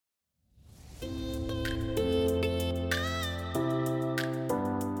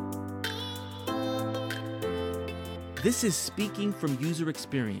This is Speaking from User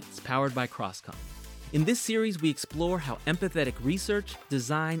Experience, powered by Crosscom. In this series, we explore how empathetic research,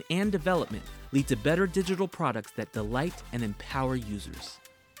 design, and development lead to better digital products that delight and empower users.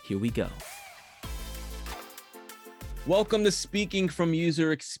 Here we go. Welcome to Speaking from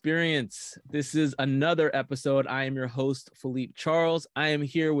User Experience. This is another episode. I am your host, Philippe Charles. I am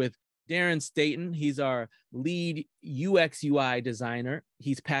here with Darren Staten. He's our lead UX UI designer.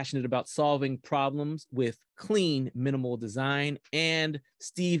 He's passionate about solving problems with clean, minimal design. And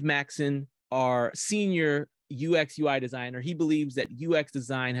Steve Maxon, our senior UX UI designer. He believes that UX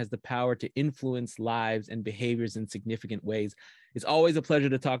design has the power to influence lives and behaviors in significant ways. It's always a pleasure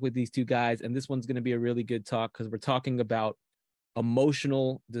to talk with these two guys. And this one's going to be a really good talk because we're talking about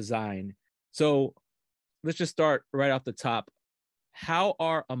emotional design. So let's just start right off the top. How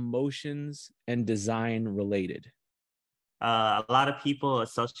are emotions and design related? A lot of people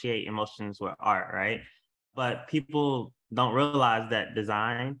associate emotions with art, right? But people don't realize that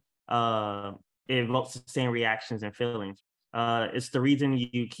design it evokes the same reactions and feelings. It's the reason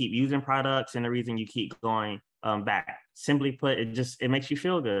you keep using products and the reason you keep going back. Simply put, it makes you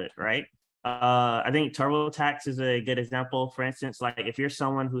feel good, right? I think TurboTax is a good example. For instance, like if you're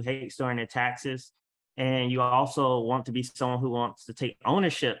someone who hates doing their taxes, and you also want to be someone who wants to take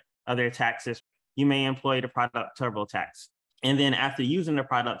ownership of their taxes, you may employ the product TurboTax. And then after using the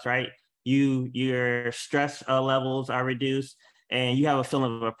products, right, your stress levels are reduced and you have a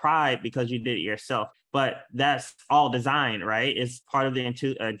feeling of pride because you did it yourself. But that's all design, right? It's part of the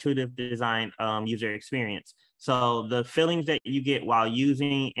intuitive design user experience. So the feelings that you get while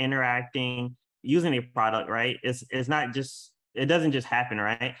interacting, using a product, right, it's not just, it doesn't just happen,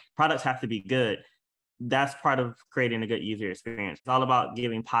 right? Products have to be good. That's part of creating a good user experience. It's all about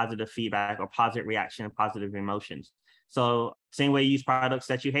giving positive feedback or positive reaction and positive emotions. So same way you use products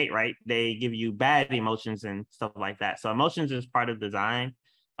that you hate, right? They give you bad emotions and stuff like that. So emotions is part of design.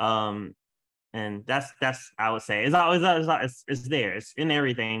 And that's I would say it's there. It's in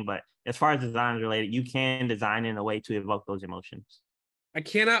everything. But as far as design is related, you can design in a way to evoke those emotions. I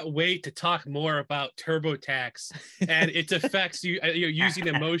cannot wait to talk more about TurboTax and its effects using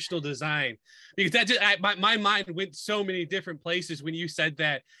emotional design, because that just my mind went so many different places when you said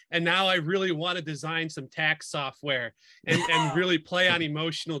that, and now I really want to design some tax software and really play on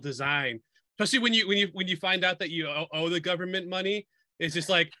emotional design, especially when you find out that you owe the government money. It's just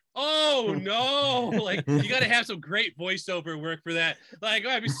like, oh no, like you got to have some great voiceover work for that. Like, oh,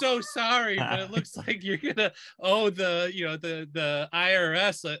 I'm so sorry, but it looks like you're gonna owe the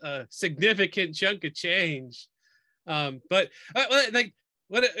IRS a significant chunk of change.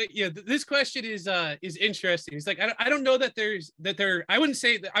 This question is interesting. It's like I don't know that I wouldn't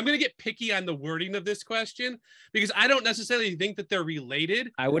say that I'm going to get picky on the wording of this question because I don't necessarily think that they're related.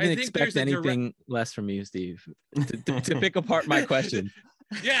 I wouldn't expect anything less from you, Steve, to pick apart my question.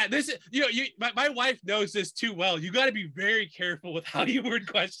 Yeah, my wife knows this too well. You got to be very careful with how you word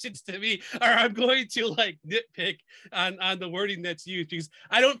questions to me, or I'm going to like nitpick on the wording that's used, because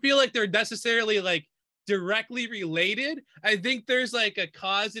I don't feel like they're necessarily like directly related. I think there's like a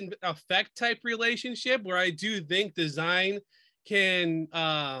cause and effect type relationship where I do think design can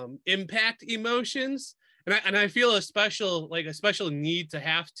impact emotions, and I feel a special need to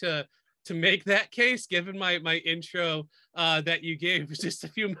have to make that case, given my intro that you gave just a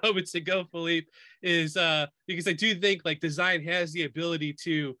few moments ago, Philippe, is because I do think like design has the ability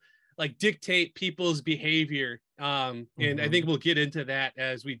to like dictate people's behavior. And I think we'll get into that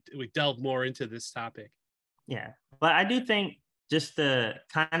as we delve more into this topic. Yeah, but I do think, just to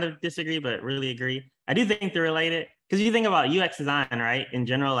kind of disagree, but really agree, I do think they're related. Because you think about UX design, right? In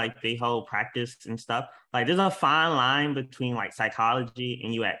general, like the whole practice and stuff, like there's a fine line between like psychology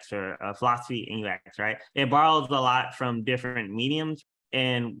and UX, or philosophy and UX, right? It borrows a lot from different mediums.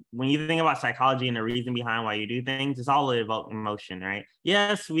 And when you think about psychology and the reason behind why you do things, it's all about emotion, right?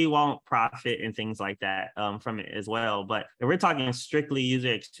 Yes, we want profit and things like that from it as well. But if we're talking strictly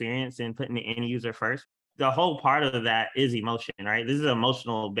user experience and putting the end user first, the whole part of that is emotion, right? This is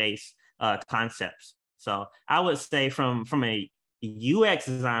emotional based concepts. So I would say from a UX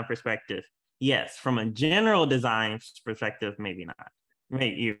design perspective, yes. From a general design perspective, maybe not.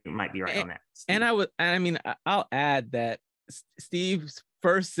 Maybe you might be right on that, Steve. And I'll add that Steve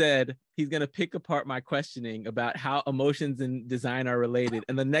first said he's going to pick apart my questioning about how emotions and design are related.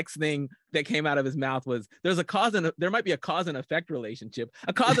 And the next thing that came out of his mouth was there might be a cause and effect relationship.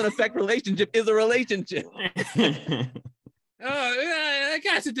 A cause and effect relationship is a relationship. I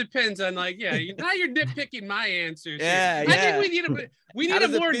guess it depends on now you're nitpicking my answers. Yeah, I think we need a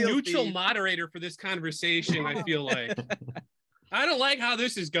more neutral Steve? Moderator for this conversation. I feel like I don't like how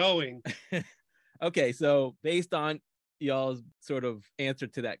this is going. Okay, so based on y'all's sort of answer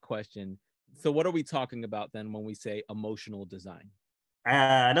to that question. So what are we talking about then when we say emotional design?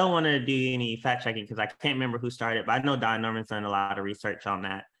 I don't want to do any fact checking because I can't remember who started, but I know Don Norman's done a lot of research on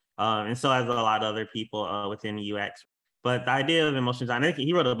that. And so has a lot of other people within UX. But the idea of emotion design, I think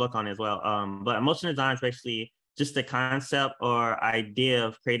he wrote a book on it as well. But emotion design is basically just the concept or idea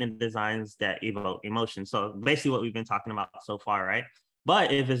of creating designs that evoke emotion. So basically what we've been talking about so far, right?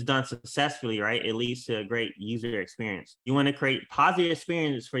 But if it's done successfully, right, it leads to a great user experience. You want to create positive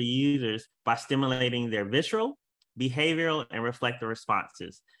experience for users by stimulating their visceral, behavioral, and reflective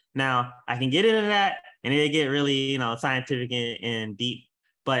responses. Now, I can get into that and it'll get really, scientific and deep.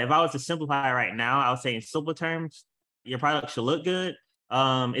 But if I was to simplify it right now, I would say in simple terms, your product should look good.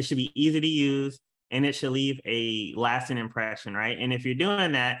 It should be easy to use, and it should leave a lasting impression, right? And if you're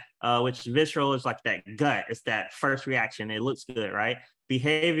doing that, which visceral is like that gut, it's that first reaction. It looks good, right?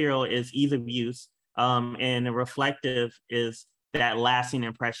 Behavioral is ease of use, and reflective is that lasting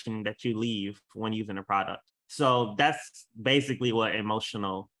impression that you leave when using a product. So that's basically what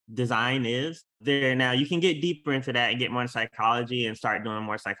emotional design is. There now, you can get deeper into that and get more in psychology and start doing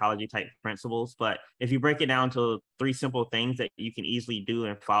more psychology type principles. But if you break it down to 3 simple things that you can easily do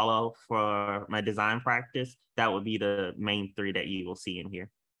and follow for my design practice, that would be the main 3 that you will see in here.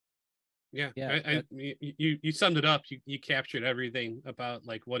 Yeah. You summed it up. You captured everything about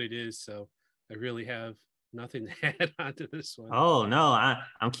like what it is. So I really have nothing to add onto this one. Oh no,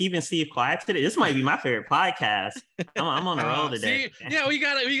 I'm keeping Steve quiet today. This might be my favorite podcast. I'm on the road today. See, we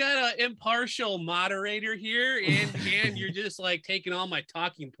got an impartial moderator here, and you're just like taking all my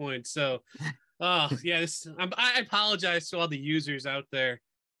talking points. So, I apologize to all the users out there.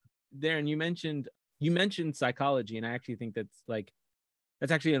 Darren, you mentioned psychology, and I actually think that's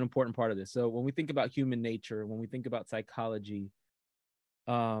actually an important part of this. So when we think about human nature, when we think about psychology,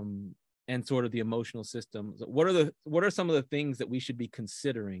 and sort of the emotional systems, what are some of the things that we should be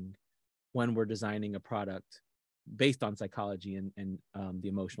considering when we're designing a product based on psychology and the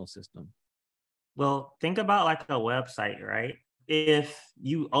emotional system? Well, think about like a website, right? If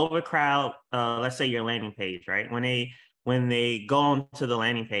you overcrowd, let's say your landing page, right? When they go on to the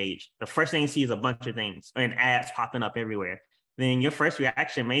landing page, the first thing you see is a bunch of things and ads popping up everywhere. Then your first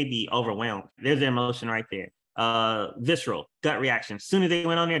reaction may be overwhelmed. There's the emotion right there. Visceral, gut reaction. As soon as they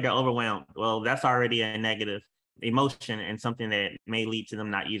went on there, they're overwhelmed. Well, that's already a negative emotion and something that may lead to them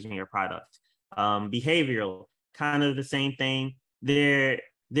not using your product. Behavioral, kind of the same thing. They're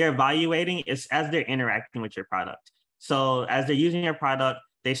evaluating as they're interacting with your product. So as they're using your product,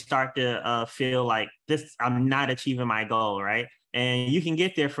 they start to feel like I'm not achieving my goal, right? And you can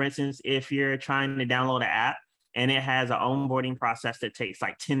get there, for instance, if you're trying to download an app and it has an onboarding process that takes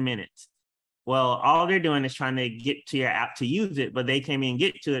like 10 minutes. Well, all they're doing is trying to get to your app to use it, but they can't even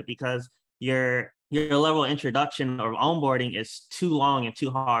get to it because your level of introduction or onboarding is too long and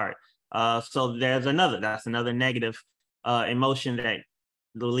too hard. So that's another negative emotion that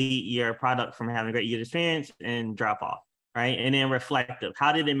will lead your product from having a great user experience and drop off, right? And then reflective.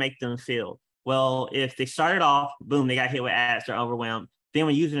 How did it make them feel? Well, if they started off, boom, they got hit with ads, they're overwhelmed. Then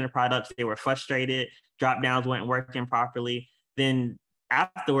when using the products, they were frustrated, drop downs weren't working properly. Then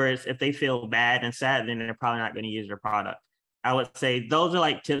afterwards, if they feel bad and sad, then they're probably not going to use your product. I would say those are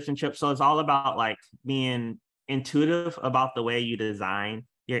like tips and tricks. So it's all about like being intuitive about the way you design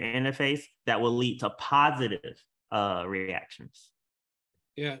your interface that will lead to positive reactions.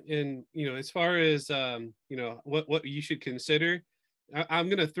 Yeah, and as far as what you should consider, I'm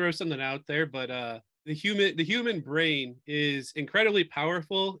gonna throw something out there, but the human brain is incredibly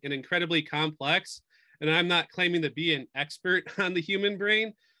powerful and incredibly complex. And I'm not claiming to be an expert on the human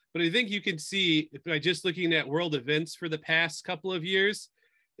brain, but I think you can see by just looking at world events for the past couple of years,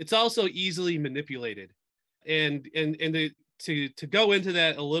 it's also easily manipulated. And to go into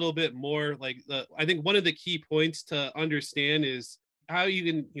that a little bit more, I think one of the key points to understand is how you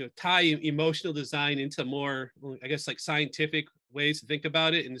can tie emotional design into more, I guess, like scientific ways to think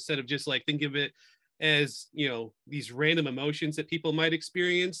about it, instead of just like think of it as these random emotions that people might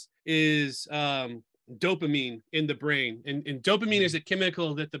experience, is dopamine in the brain. And dopamine is a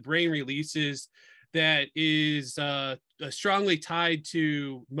chemical that the brain releases that is strongly tied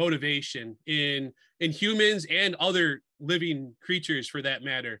to motivation in humans and other living creatures for that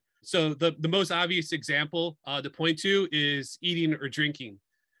matter. So the most obvious example to point to is eating or drinking.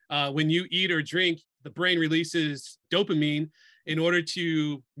 When you eat or drink, the brain releases dopamine in order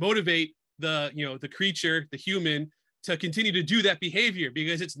to motivate the creature, the human, to continue to do that behavior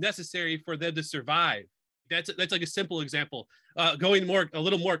because it's necessary for them to survive. That's like a simple example. Going a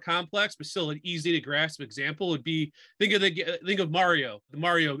little more complex, but still an easy to grasp example would be think of Mario, the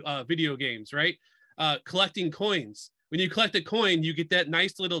Mario video games, right? Collecting coins. When you collect a coin, you get that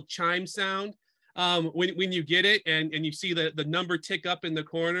nice little chime sound when you get it, and you see the number tick up in the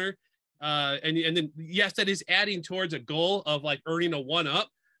corner. And then yes, that is adding towards a goal of like earning a 1-up.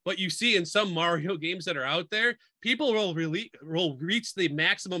 But you see in some Mario games that are out there, people will reach the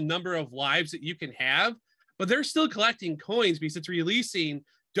maximum number of lives that you can have, but they're still collecting coins because it's releasing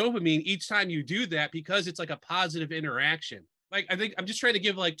dopamine each time you do that, because it's like a positive interaction. Like, I think I'm just trying to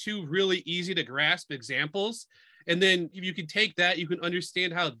give like two really easy to grasp examples. And then if you can take that, you can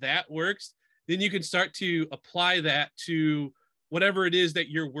understand how that works. Then you can start to apply that to whatever it is that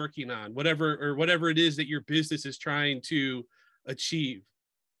you're working on, whatever it is that your business is trying to achieve.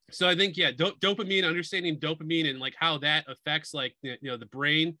 So I think, yeah, dopamine, understanding dopamine and like how that affects like, the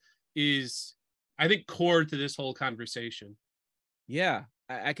brain is, I think, core to this whole conversation. Yeah,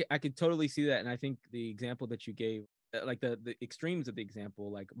 I could totally see that. And I think the example that you gave, like the extremes of the example,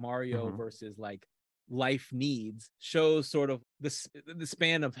 like Mario versus like life needs, shows sort of the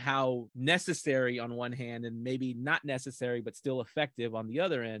span of how necessary on one hand and maybe not necessary, but still effective on the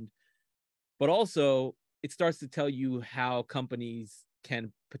other end. But also it starts to tell you how companies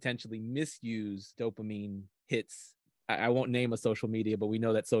can potentially misuse dopamine hits. I won't name a social media, but we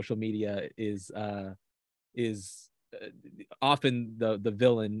know that social media is often the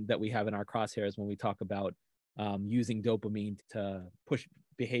villain that we have in our crosshairs when we talk about using dopamine to push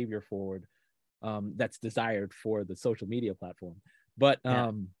behavior forward that's desired for the social media platform. But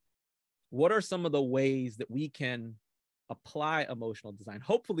what are some of the ways that we can apply emotional design,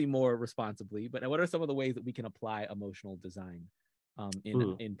 hopefully more responsibly, but what are some of the ways that we can apply emotional design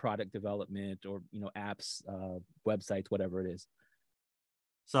in product development or, apps, websites, whatever it is?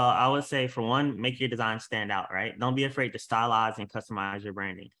 So I would say, for one, make your design stand out, right? Don't be afraid to stylize and customize your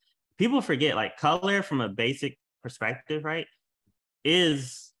branding. People forget, like, color from a basic perspective, right,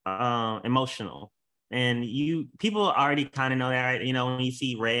 is emotional. And people already kind of know that, right? When you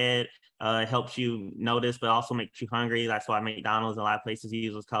see red, it helps you notice, but also makes you hungry. That's why McDonald's and a lot of places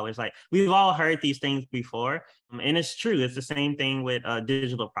use those colors. Like, we've all heard these things before. And it's true. It's the same thing with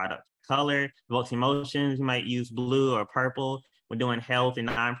digital products. Color evokes emotions. You might use blue or purple. We're doing health and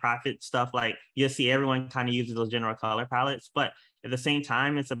nonprofit stuff. Like, you'll see everyone kind of uses those general color palettes, but at the same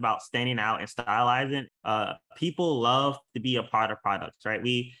time, it's about standing out and stylizing. People love to be a part of products, right?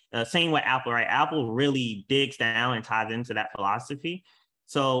 Same with Apple, right? Apple really digs down and ties into that philosophy.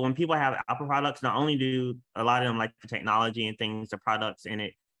 So when people have Apple products, not only do a lot of them like the technology and things, the products, and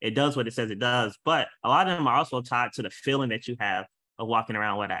it does what it says it does, but a lot of them are also tied to the feeling that you have of walking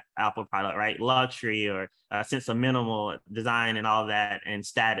around with an Apple product, right? Luxury or a sense of minimal design and all that, and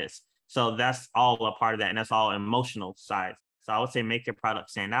status. So that's all a part of that, and that's all emotional side. So I would say make your product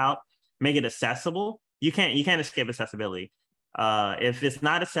stand out, make it accessible. You can't escape accessibility. If it's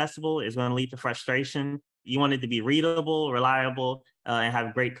not accessible, it's going to lead to frustration. You want it to be readable, reliable, and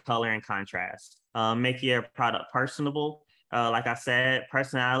have great color and contrast. Make your product personable. Like I said,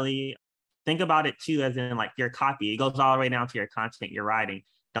 personality. Think about it too, as in like your copy. It goes all the way down to your content you're writing.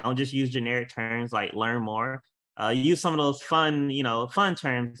 Don't just use generic terms like learn more. Use some of those fun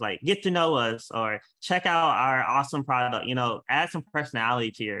terms like get to know us or check out our awesome product. Add some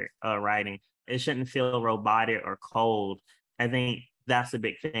personality to your writing. It shouldn't feel robotic or cold. I think that's a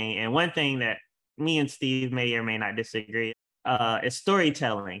big thing. And one thing that me and Steve may or may not disagree is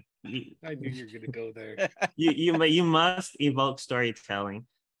storytelling. I knew you were going to go there. You must evoke storytelling.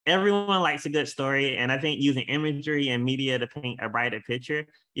 Everyone likes a good story, and I think using imagery and media to paint a brighter picture,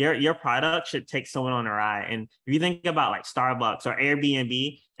 your product should take someone on a ride. And if you think about like Starbucks or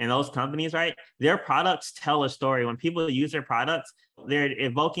Airbnb and those companies, right, their products tell a story. When people use their products, they're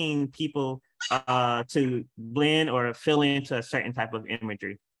evoking people to blend or fill into a certain type of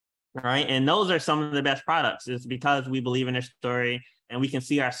imagery, right? And those are some of the best products. It's because we believe in their story and we can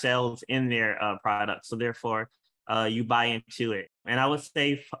see ourselves in their products. So therefore, you buy into it. And I would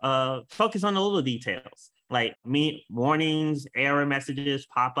say focus on the little details, like warnings, error messages,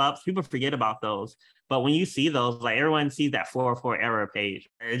 pop-ups. People forget about those. But when you see those, like everyone sees that 404 error page,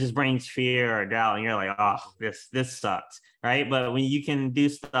 it just brings fear or doubt. And you're like, oh, this sucks, right? But when you can do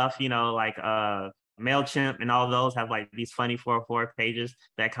stuff, like MailChimp and all those have like these funny 404 pages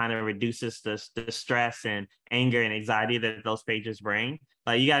that kind of reduces the stress and anger and anxiety that those pages bring.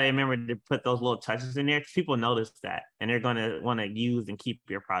 Like, you got to remember to put those little touches in there because people notice that and they're going to want to use and keep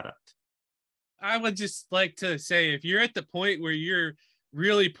your product. I would just like to say, if you're at the point where you're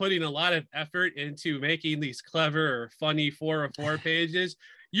really putting a lot of effort into making these clever or funny 404 pages,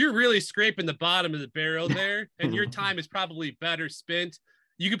 you're really scraping the bottom of the barrel there, and your time is probably better spent.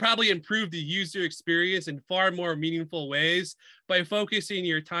 You could probably improve the user experience in far more meaningful ways by focusing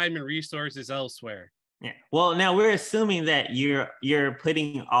your time and resources elsewhere. Yeah. Well, now we're assuming that you're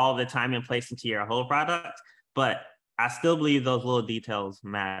putting all the time and place into your whole product, but I still believe those little details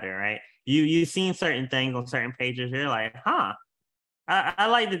matter, right? You've seen certain things on certain pages, you're like, huh, I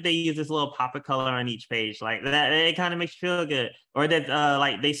like that they use this little pop of color on each page, like that. It kind of makes you feel good. Or that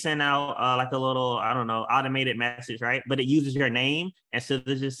like they send out like a little, I don't know, automated message, right? But it uses your name instead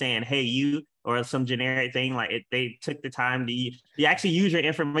of just saying, "Hey, you," or some generic thing. Like they took the time to you actually use your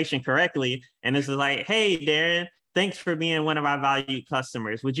information correctly, and this is like, "Hey, Darren, thanks for being one of our valued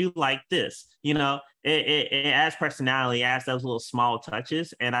customers. Would you like this?" You know, it adds personality, adds those little small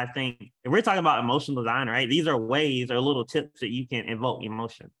touches. And I think if we're talking about emotional design, right, these are ways or little tips that you can invoke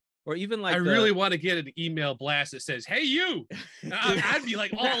emotion. Or even like I really want to get an email blast that says, "Hey, you." I'd be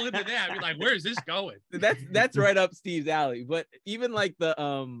like all into that. I'd be like, where's this going? That's right up Steve's alley. But even like the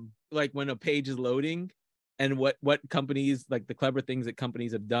like when a page is loading, and what companies, like the clever things that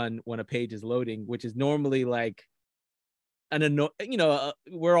companies have done when a page is loading, which is normally like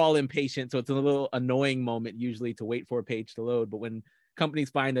we're all impatient, so it's a little annoying moment usually to wait for a page to load. But when companies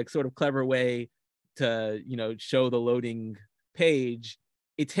find a sort of clever way to show the loading page,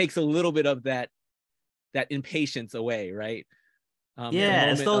 it takes a little bit of that impatience away, right?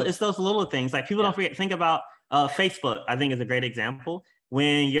 It's those little things. Like people don't forget. Think about Facebook. I think is a great example.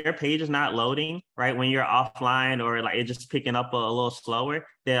 When your page is not loading, right? When you're offline or like it's just picking up a little slower,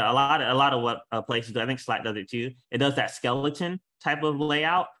 there are a lot of what places do. I think Slack does it too. It does that skeleton type of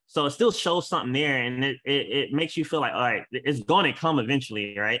layout, so it still shows something there, and it makes you feel like, all right, it's going to come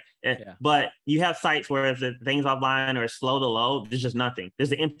eventually, right? Yeah. But you have sites where if the things offline or slow to load, there's just nothing.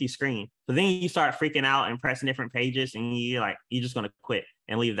 There's an empty screen. So then you start freaking out and pressing different pages, and you're just going to quit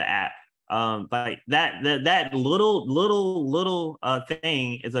and leave the app. But that little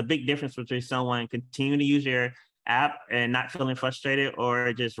thing is a big difference between someone continuing to use your app and not feeling frustrated,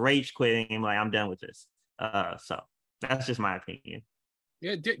 or just rage quitting and like, I'm done with this. So that's just my opinion.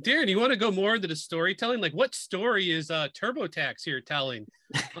 Yeah, Darren, you want to go more into the storytelling? Like, what story is TurboTax here telling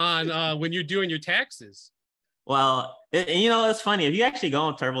on when you're doing your taxes? Well, it's funny. If you actually go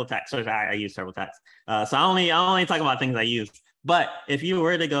on TurboTax, which I use TurboTax, so I only talk about things I use. But if you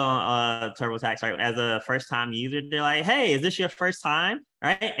were to go on TurboTax, right, as a first-time user, they're like, "Hey, is this your first time?"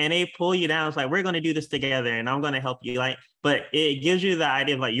 Right? And they pull you down. It's like, "We're going to do this together, and I'm going to help you." Like, but it gives you the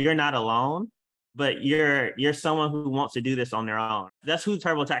idea of like you're not alone, but you're someone who wants to do this on their own. That's who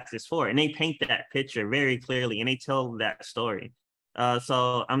TurboTax is for, and they paint that picture very clearly, and they tell that story.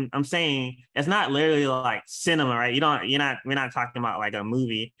 So I'm saying it's not literally like cinema, right? We're not talking about like a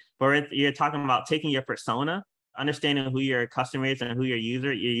movie, but you're talking about taking your persona, understanding who your customer is and who your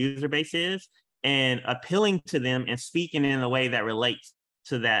user base is, and appealing to them and speaking in a way that relates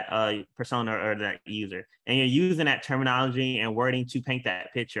to that persona or that user. And you're using that terminology and wording to paint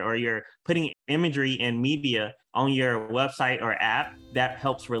that picture, or you're putting imagery and media on your website or app that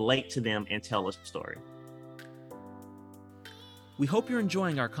helps relate to them and tell a story. We hope you're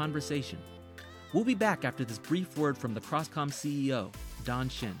enjoying our conversation. We'll be back after this brief word from the Crosscom CEO, Don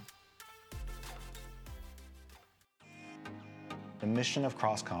Shin. The mission of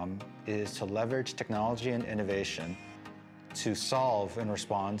Crosscom is to leverage technology and innovation to solve and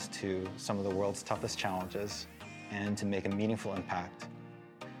respond to some of the world's toughest challenges and to make a meaningful impact.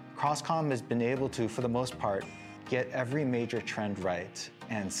 Crosscom has been able to, for the most part, get every major trend right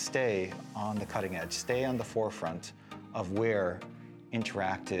and stay on the cutting edge, stay on the forefront of where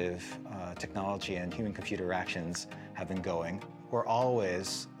interactive technology and human-computer interactions have been going. We're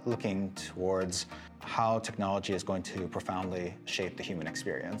always looking towards how technology is going to profoundly shape the human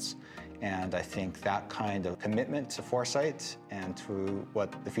experience. And I think that kind of commitment to foresight and to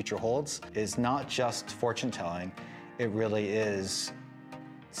what the future holds is not just fortune-telling, it really is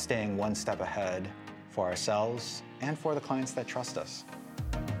staying one step ahead for ourselves and for the clients that trust us.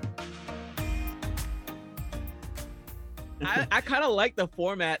 I kind of like the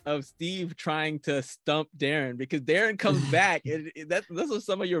format of Steve trying to stump Darren, because Darren comes back. Those are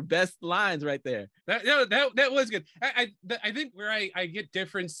some of your best lines right there. That was good. I think where I get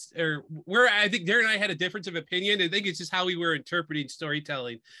difference, or where I think Darren and I had a difference of opinion, I think it's just how we were interpreting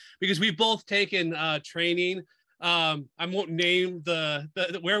storytelling, because we've both taken training. I won't name the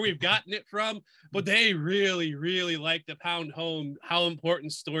where we've gotten it from, but they really, really like to pound home how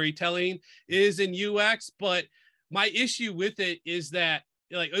important storytelling is in UX. But my issue with it is that,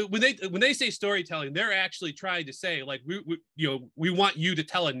 like, when they say storytelling, they're actually trying to say, like, we want you to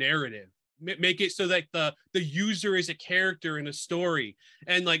tell a narrative, make it so that the user is a character in a story,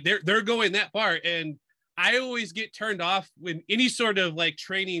 and like they're going that far. And I always get turned off when any sort of like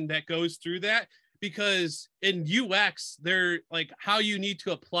training that goes through that, because in UX, they're like how you need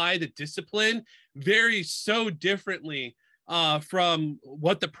to apply the discipline varies so differently from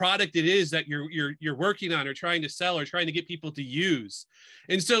what the product it is that you're working on or trying to sell or trying to get people to use.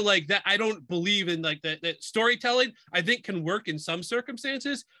 And so like that, I don't believe in like that storytelling, I think can work in some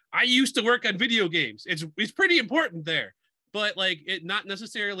circumstances. I used to work on video games. It's pretty important there, but like it not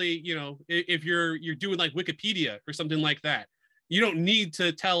necessarily, you know, if you're doing like Wikipedia or something like that, you don't need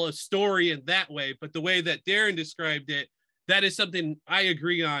to tell a story in that way. But the way that Darren described it, that is something I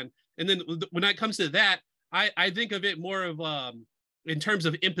agree on. And then when it comes to that, I think of it more of in terms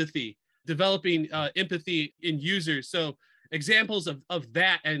of empathy, developing empathy in users. So examples of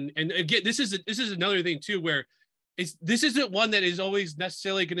that, and again, this is another thing too, where this isn't one that is always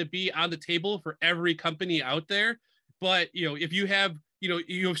necessarily going to be on the table for every company out there. But you know, if you have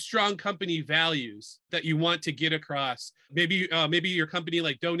strong company values that you want to get across. Maybe your company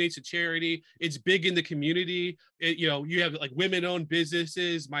like donates to charity. It's big in the community. You have like women-owned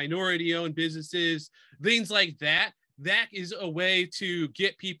businesses, minority-owned businesses, things like that. That is a way to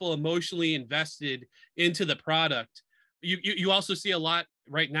get people emotionally invested into the product. You also see a lot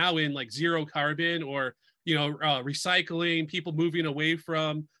right now in like zero carbon or recycling, people moving away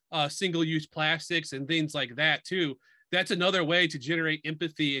from single-use plastics and things like that too. That's another way to generate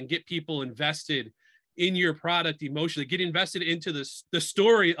empathy and get people invested in your product emotionally, get invested into the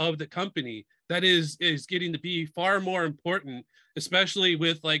story of the company. That is getting to be far more important, especially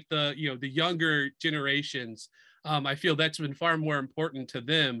with like the younger generations. I feel that's been far more important to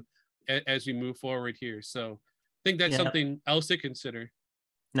them as we move forward here. So I think that's something else to consider.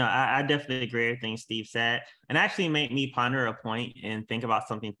 No, I definitely agree with everything Steve said, and actually made me ponder a point and think about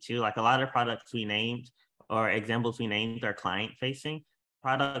something too. Like a lot of products we named or examples we named are client-facing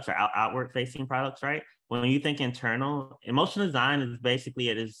products or outward-facing products, right? When you think internal, emotional design is basically,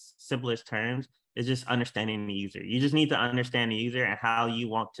 at its simplest terms, is just understanding the user. You just need to understand the user and how you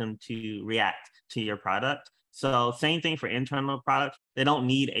want them to react to your product. So same thing for internal products. They don't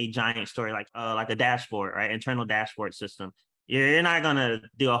need a giant story like a dashboard, right? Internal dashboard system. You're not gonna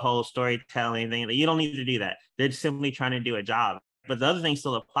do a whole storytelling thing. You don't need to do that. They're just simply trying to do a job. But the other things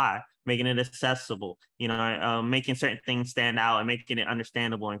still apply, making it accessible, making certain things stand out and making it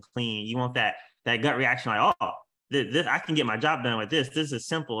understandable and clean. You want that gut reaction, like, oh, this I can get my job done with this. This is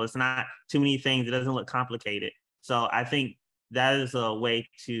simple. It's not too many things. It doesn't look complicated. So I think that is a way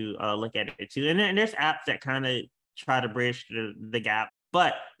to look at it too. And there's apps that kind of try to bridge the gap.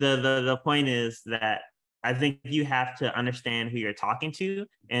 But the point is that I think you have to understand who you're talking to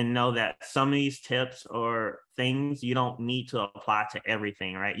and know that some of these tips or things you don't need to apply to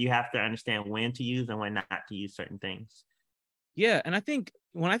everything, right? You have to understand when to use and when not to use certain things. Yeah, and I think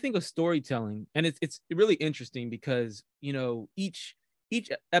when I think of storytelling, and it's really interesting because, each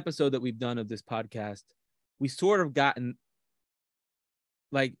episode that we've done of this podcast, we sort of gotten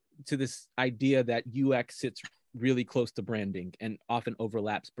like to this idea that UX sits really close to branding and often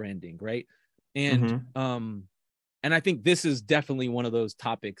overlaps branding, right? And and I think this is definitely one of those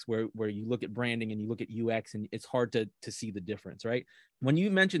topics where you look at branding and you look at UX and it's hard to see the difference, right? When you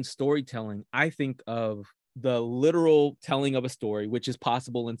mention storytelling, I think of the literal telling of a story, which is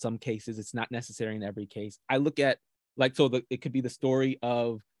possible in some cases. It's not necessary in every case. I look at it could be the story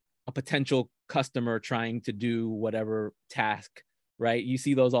of a potential customer trying to do whatever task, right? You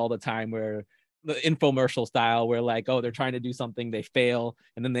see those all the time where the infomercial style where like, oh, they're trying to do something, they fail,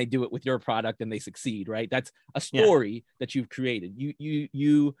 and then they do it with your product and they succeed, right? That's a story that you've created.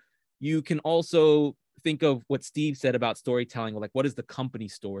 You can also think of what Steve said about storytelling, like what is the company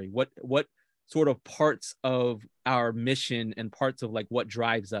story? What sort of parts of our mission and parts of like what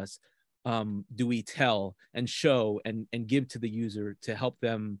drives us do we tell and show and give to the user to help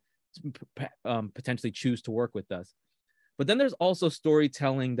them potentially choose to work with us? But then there's also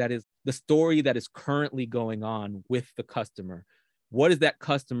storytelling that is the story that is currently going on with the customer. What is that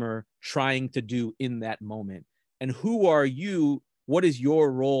customer trying to do in that moment? And who are you? What is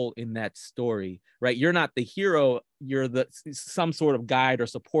your role in that story, right? You're not the hero. You're some sort of guide or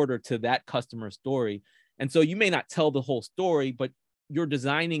supporter to that customer story. And so you may not tell the whole story, but you're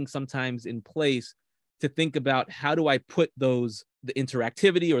designing sometimes in place to think about how do I put the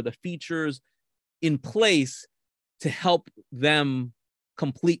interactivity or the features in place to help them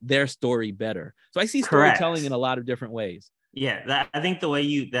complete their story better. So I see storytelling in a lot of different ways. Yeah, I think the way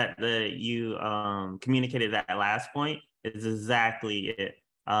you communicated that last point is exactly it.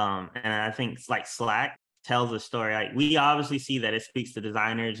 And I think like Slack tells a story. Like we obviously see that it speaks to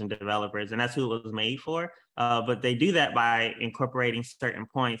designers and developers, and that's who it was made for. But they do that by incorporating certain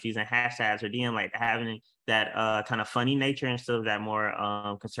points using hashtags or DM, like having that kind of funny nature instead of that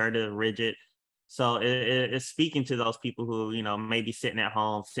more conservative, rigid So it's speaking to those people who, you know, maybe sitting at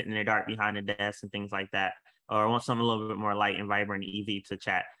home, sitting in the dark behind a desk and things like that, or want something a little bit more light and vibrant and easy to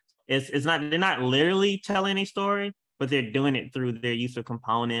chat. It's not, they're not literally telling a story, but they're doing it through their use of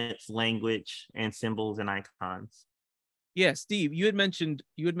components, language, and symbols and icons. Yeah, Steve, you had mentioned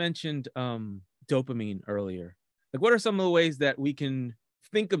dopamine earlier. Like, what are some of the ways that we can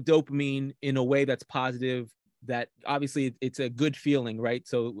think of dopamine in a way that's positive, that obviously it's a good feeling, right?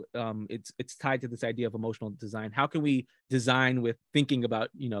 So it's tied to this idea of emotional design. How can we design with thinking about,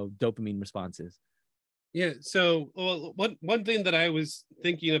 you know, dopamine responses? Yeah. So one thing that I was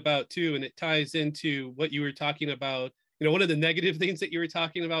thinking about too, and it ties into what you were talking about, you know, one of the negative things that you were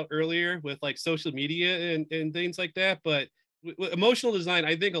talking about earlier with like social media and things like that. But with emotional design,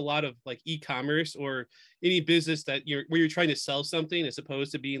 I think a lot of like e-commerce or any business that where you're trying to sell something as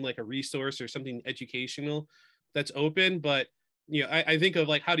opposed to being like a resource or something educational that's open. But you know, I think of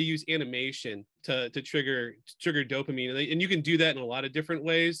like how to use animation to trigger dopamine, and you can do that in a lot of different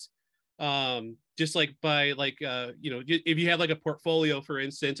ways. Just like by like you know, if you have like a portfolio, for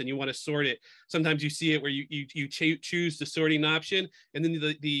instance, and you want to sort it, sometimes you see it where you choose the sorting option, and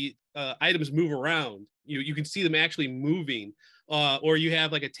then the items move around. You can see them actually moving. Or you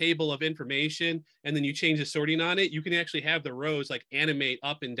have like a table of information, and then you change the sorting on it. You can actually have the rows like animate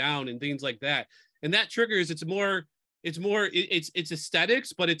up and down and things like that. And that triggers, it's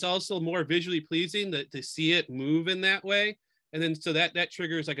aesthetics, but it's also more visually pleasing to see it move in that way. And then so that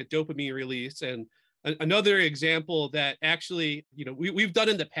triggers like a dopamine release. And another example that actually, you know, we've done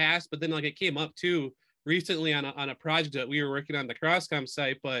in the past, but then like it came up too recently on a project that we were working on the Crosscom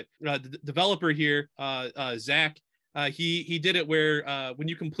site. But the developer here, Zach, he did it where when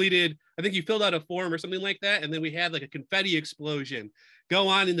you completed, I think you filled out a form or something like that, and then we had like a confetti explosion go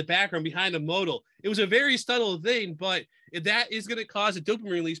on in the background behind a modal. It was a very subtle thing, but that is going to cause a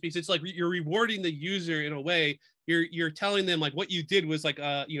dopamine release because it's like you're rewarding the user in a way. You're telling them like what you did was like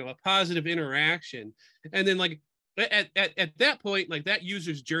a positive interaction, and then like at that point, like that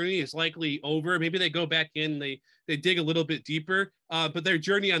user's journey is likely over. Maybe they go back in, they dig a little bit deeper, but their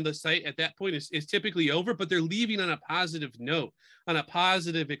journey on the site at that point is typically over, but they're leaving on a positive note, on a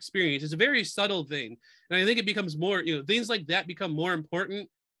positive experience. It's a very subtle thing. And I think it becomes more, you know, things like that become more important.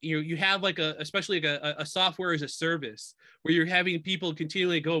 You have like especially like a software as a service where you're having people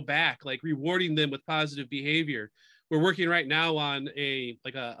continually go back, like rewarding them with positive behavior. We're working right now on a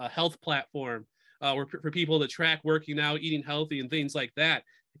health platform for people to track working out, eating healthy, and things like that.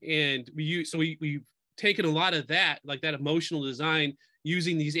 And we've taken a lot of that, like that emotional design,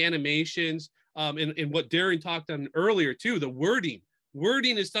 using these animations, and what Darren talked on earlier too, the wording.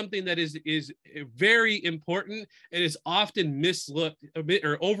 Wording is something that is very important and is often mislooked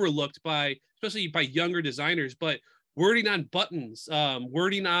or overlooked by, especially by younger designers. But wording on buttons,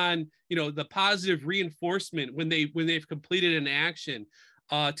 wording on, you know, the positive reinforcement when they've completed an action,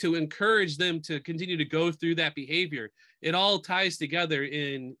 to encourage them to continue to go through that behavior. It all ties together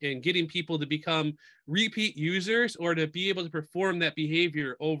in getting people to become repeat users or to be able to perform that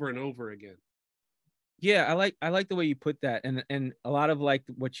behavior over and over again. Yeah, I like the way you put that, and a lot of like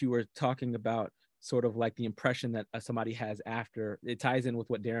what you were talking about, sort of like the impression that somebody has after. It ties in with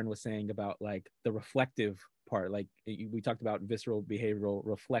what Darren was saying about like the reflective part. Like we talked about visceral, behavioral,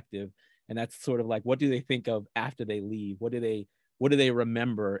 reflective, and that's sort of like, what do they think of after they leave? What do they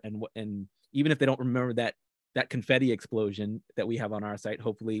remember? And even if they don't remember that confetti explosion that we have on our site,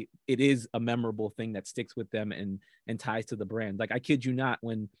 hopefully it is a memorable thing that sticks with them and ties to the brand. Like, I kid you not,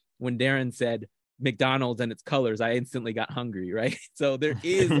 when Darren said McDonald's and its colors, I instantly got hungry, right? So there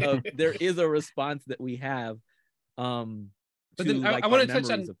is a response that we have but then like I want to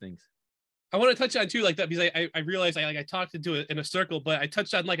touch on of things. I want to touch on too, like that, because I realized I talked into it in a circle, but I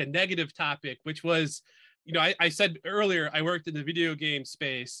touched on like a negative topic, which was, you know, I said earlier, I worked in the video game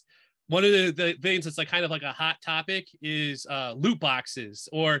space. One of the things that's like kind of like a hot topic is loot boxes,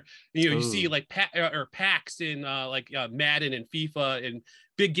 or, you know, you see like packs in Madden and FIFA and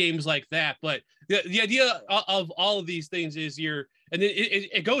big games like that. But the idea of all of these things is and then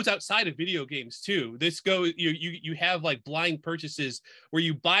it goes outside of video games too. You have like blind purchases where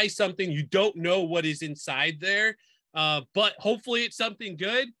you buy something, you don't know what is inside there, but hopefully it's something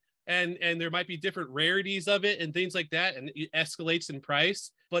good. And there might be different rarities of it and things like that, and it escalates in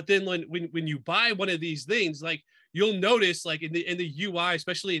price. But then when you buy one of these things, like you'll notice, like in the UI,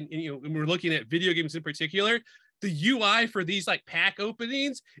 especially when we're looking at video games in particular, the UI for these like pack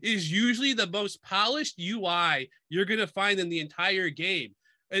openings is usually the most polished UI you're gonna find in the entire game,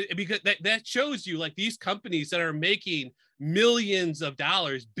 because that shows you like these companies that are making millions of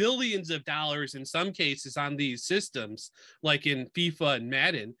dollars, billions of dollars in some cases on these systems, like in FIFA and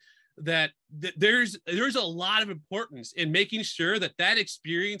Madden. that there's a lot of importance in making sure that that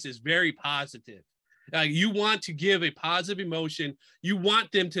experience is very positive. You want to give a positive emotion. You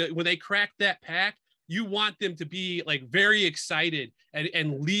want them to, when they crack that pack, you want them to be like very excited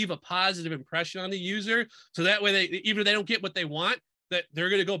and leave a positive impression on the user. So that way, even if they don't get what they want, that they're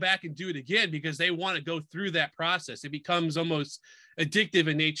going to go back and do it again because they want to go through that process. It becomes almost addictive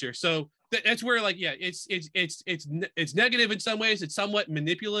in nature. So that's where, like, yeah, it's negative in some ways. It's somewhat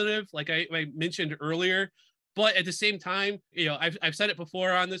manipulative, like I mentioned earlier. But at the same time, I've said it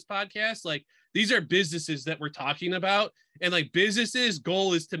before on this podcast, like, these are businesses that we're talking about, and like businesses'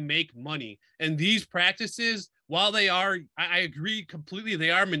 goal is to make money. And these practices, while they are, I agree completely,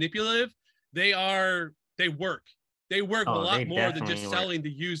 they are manipulative. They work. They work a lot more than just selling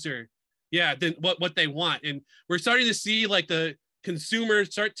the user, than what they want. And we're starting to see like the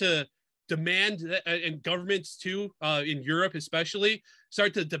consumers start to demand, and governments too, in Europe especially,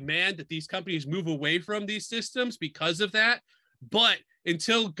 start to demand that these companies move away from these systems because of that. But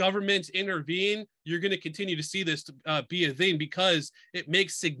until governments intervene, you're going to continue to see this be a thing, because it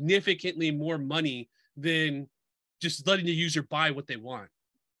makes significantly more money than just letting the user buy what they want.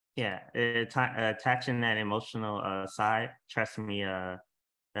 Yeah, attaching that emotional side. Trust me,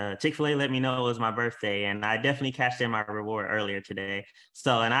 Chick-fil-A let me know it was my birthday, and I definitely cashed in my reward earlier today.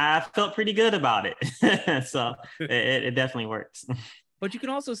 So, and I felt pretty good about it. So it definitely works. But you can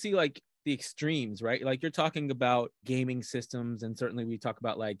also see like the extremes, right? Like, you're talking about gaming systems, and certainly we talk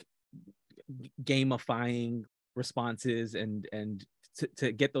about like gamifying responses and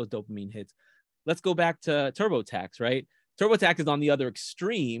to get those dopamine hits. Let's go back to TurboTax, right? TurboTax is on the other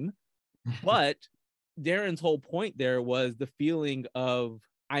extreme, but Darren's whole point there was the feeling of,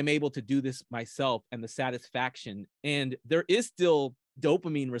 I'm able to do this myself, and the satisfaction. And there is still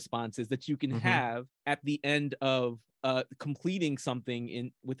dopamine responses that you can have at the end of completing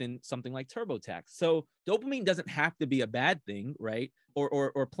something within something like TurboTax. So dopamine doesn't have to be a bad thing, right?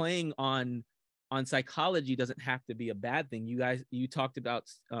 Or playing on psychology doesn't have to be a bad thing. You talked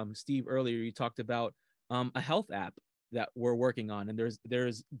about, Steve, earlier, you talked about a health app that we're working on, and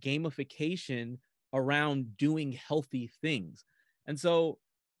there's gamification around doing healthy things. And so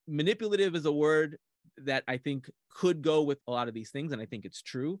manipulative is a word that I think could go with a lot of these things, and I think it's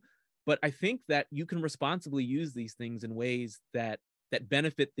true. But I think that you can responsibly use these things in ways that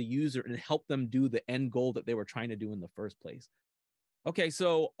benefit the user and help them do the end goal that they were trying to do in the first place. Okay,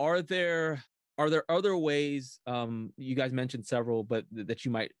 so are there other ways, you guys mentioned several, but that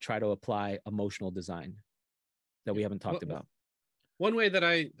you might try to apply emotional design that we haven't talked about? One way that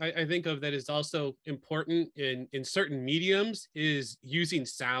I think of that is also important in certain mediums is using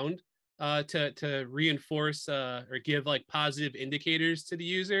sound to reinforce or give like positive indicators to the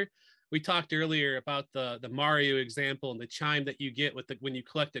user. We talked earlier about the Mario example and the chime that you get when you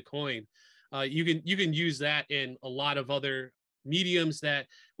collect a coin. You can use that in a lot of other mediums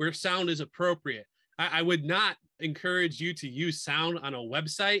where sound is appropriate. I would not encourage you to use sound on a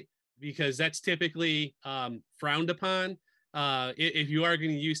website, because that's typically frowned upon. If you are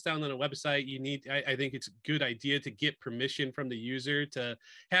going to use sound on a website, I think it's a good idea to get permission from the user to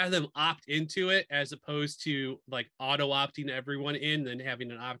have them opt into it, as opposed to like auto opting everyone in and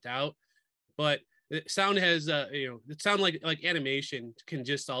having an opt out. But sound has, it sound like animation can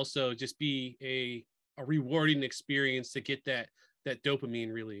also be a rewarding experience to get that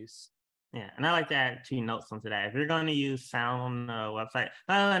dopamine release. Yeah, and I like to add 2 notes onto that. If you're going to use sound on a website,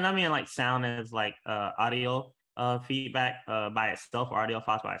 and I mean like sound as like audio feedback by itself, or audio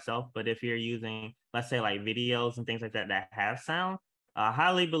files by itself. But if you're using, let's say, like videos and things like that have sound, I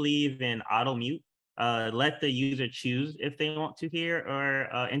highly believe in auto mute. Let the user choose if they want to hear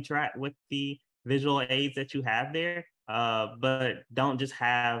or interact with the visual aids that you have there. But don't just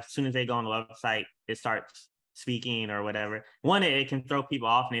have, as soon as they go on the website, it starts speaking or whatever. One, it can throw people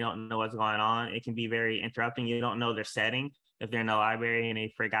off and they don't know what's going on. It can be very interrupting. You don't know their setting if they're in the library and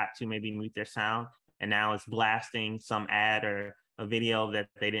they forgot to maybe mute their sound, and now it's blasting some ad or a video that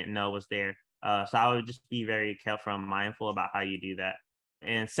they didn't know was there. So I would just be very careful and mindful about how you do that.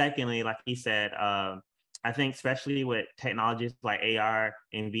 And secondly, like he said, I think especially with technologies like AR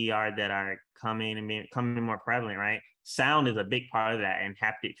and VR that are becoming more prevalent, right? Sound is a big part of that, and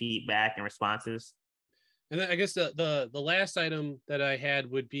haptic feedback and responses. And then I guess the last item that I had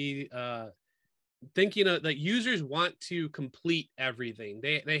would be thinking of that users want to complete everything.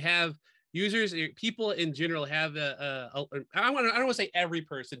 They have users, people in general have I don't want to say every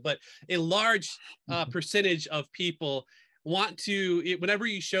person, but a large percentage of people want to, whenever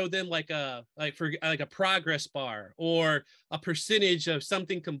you show them like a progress bar or a percentage of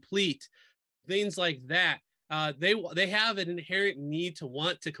something complete, things like that, they have an inherent need to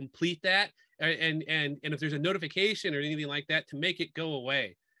want to complete that, and if there's a notification or anything like that, to make it go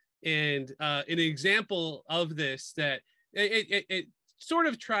away. And an example of this that it sort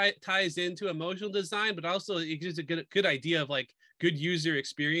of ties into emotional design, but also it gives a good idea of like good user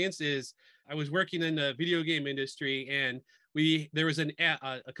experience is I was working in the video game industry, and there was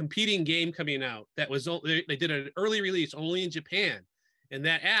a competing game coming out that was they did an early release only in Japan, and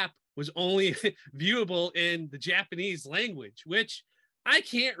that app was only viewable in the Japanese language, which I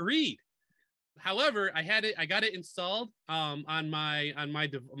can't read. However, I got it installed on my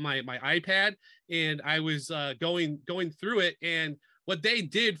iPad, and I was going through it. And what they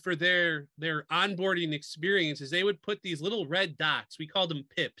did for their onboarding experience is they would put these little red dots. We called them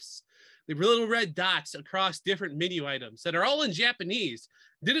pips. The little red dots across different menu items that are all in Japanese.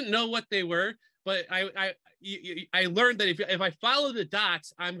 Didn't know what they were, but I learned that if I follow the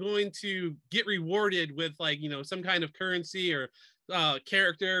dots, I'm going to get rewarded with like, you know, some kind of currency or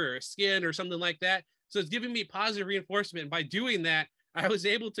character or skin or something like that. So it's giving me positive reinforcement. And by doing that, I was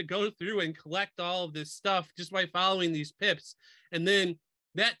able to go through and collect all of this stuff just by following these pips. And then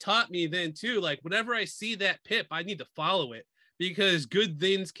that taught me then too, like whenever I see that pip, I need to follow it because good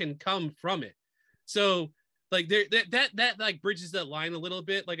things can come from it. So like that like bridges that line a little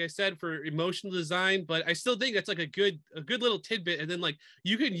bit, like I said, for emotional design, but I still think that's like a good little tidbit. And then like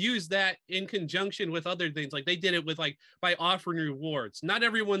you can use that in conjunction with other things. Like they did it with like by offering rewards. Not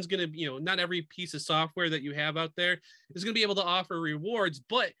everyone's gonna, you know, not every piece of software that you have out there is gonna be able to offer rewards,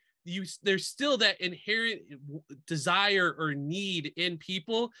 but there's still that inherent desire or need in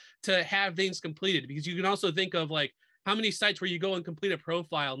people to have things completed, because you can also think of like how many sites where you go and complete a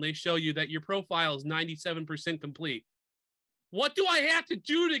profile and they show you that your profile is 97% complete. What do I have to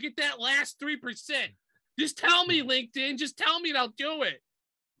do to get that last 3%? Just tell me, LinkedIn. Just tell me and I'll do it.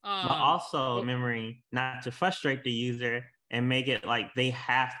 But also remembering not to frustrate the user and make it like they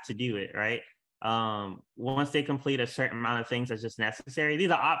have to do it, right? Once they complete a certain amount of things that's just necessary, these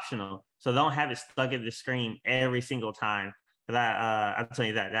are optional. So don't have it stuck at the screen every single time. I'm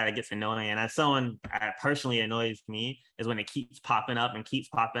telling you that it gets annoying. And as someone personally annoys me is when it keeps popping up and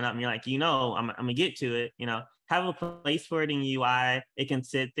you're like, you know, I'm gonna get to it, you know, have a place for it in UI. It can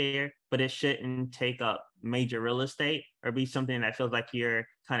sit there, but it shouldn't take up major real estate or be something that feels like you're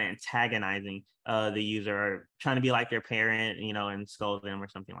kind of antagonizing the user or trying to be like their parent, you know, and scold them or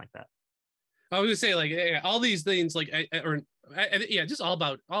something like that. I was gonna say like all these things like just all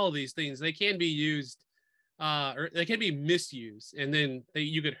about all of these things, they can be used or they can be misused, and then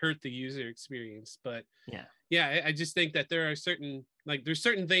you could hurt the user experience. But I just think that there are there's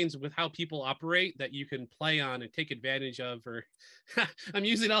certain things with how people operate that you can play on and take advantage of, or I'm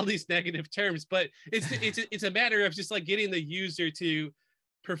using all these negative terms, but it's a matter of just like getting the user to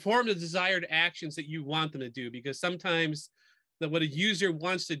perform the desired actions that you want them to do, because sometimes that what a user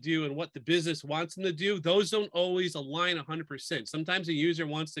wants to do and what the business wants them to do, those don't always align 100%. Sometimes a user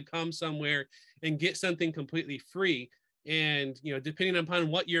wants to come somewhere and get something completely free. And, you know, depending upon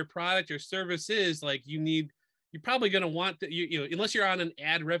what your product or service is, like you're probably going to want that, you know, unless you're on an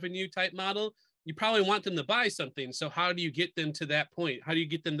ad revenue type model, you probably want them to buy something. So how do you get them to that point? How do you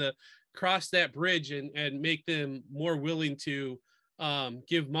get them to cross that bridge and make them more willing to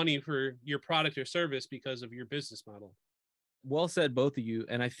give money for your product or service because of your business model? Well said, both of you.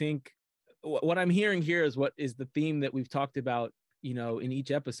 And I think what I'm hearing here is what is the theme that we've talked about, you know, in each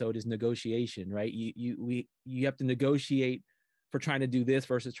episode is negotiation, right? You have to negotiate for trying to do this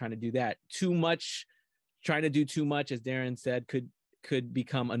versus trying to do that. Trying to do too much, as Darren said, could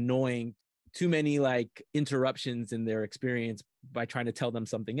become annoying. Too many like interruptions in their experience by trying to tell them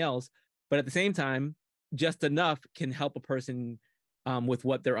something else. But at the same time, just enough can help a person with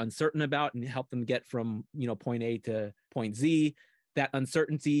what they're uncertain about and help them get from, you know, point A to point Z. That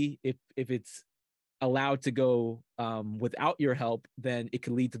uncertainty, if it's allowed to go without your help, then it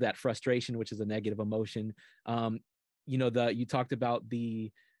can lead to that frustration, which is a negative emotion. You know, you talked about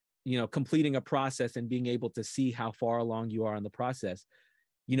the, you know, completing a process and being able to see how far along you are in the process.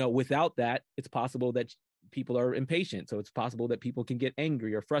 You know, without that, it's possible that people are impatient. So it's possible that people can get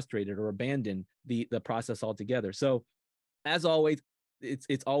angry or frustrated or abandon the process altogether. So as always,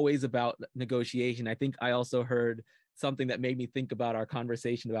 it's always about negotiation. I think I also heard something that made me think about our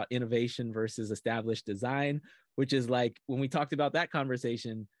conversation about innovation versus established design, which is like when we talked about that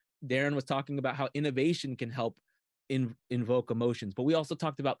conversation, Darren was talking about how innovation can help invoke emotions, but we also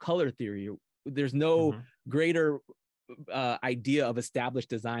talked about color theory. There's no greater idea of established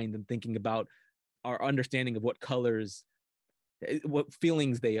design than thinking about our understanding of what colors, what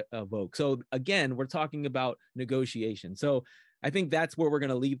feelings they evoke. So again, we're talking about negotiation. So I think that's where we're going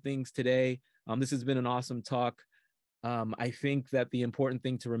to leave things today. This has been an awesome talk. I think that the important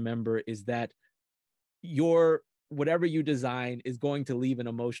thing to remember is that whatever you design is going to leave an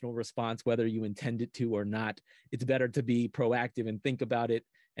emotional response, whether you intend it to or not. It's better to be proactive and think about it,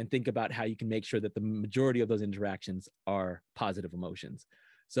 and think about how you can make sure that the majority of those interactions are positive emotions.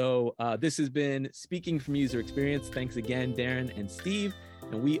 So this has been Speaking from User Experience. Thanks again, Darren and Steve,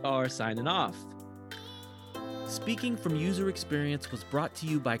 and we are signing off. Speaking from User Experience was brought to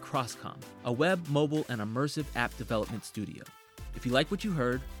you by Crosscom, a web, mobile, and immersive app development studio. If you like what you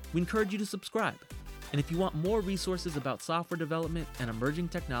heard, we encourage you to subscribe. And if you want more resources about software development and emerging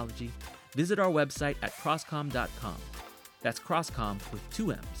technology, visit our website at crosscom.com. That's Crosscom with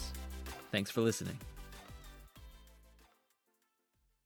 2 M's. Thanks for listening.